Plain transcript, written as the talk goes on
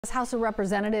House of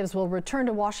Representatives will return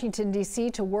to Washington,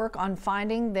 D.C. to work on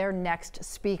finding their next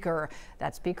speaker.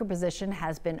 That speaker position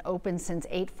has been open since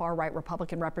 8 far-right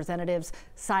Republican representatives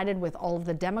sided with all of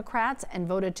the Democrats and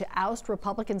voted to oust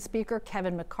Republican Speaker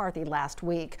Kevin McCarthy last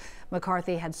week.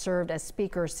 McCarthy had served as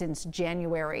Speaker since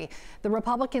January. The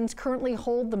Republicans currently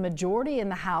hold the majority in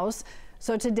the House.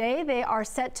 So today they are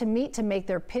set to meet to make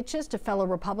their pitches to fellow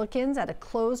Republicans at a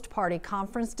closed party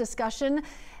conference discussion.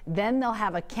 Then they'll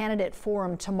have a candidate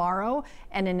forum tomorrow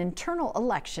and an internal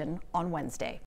election on Wednesday.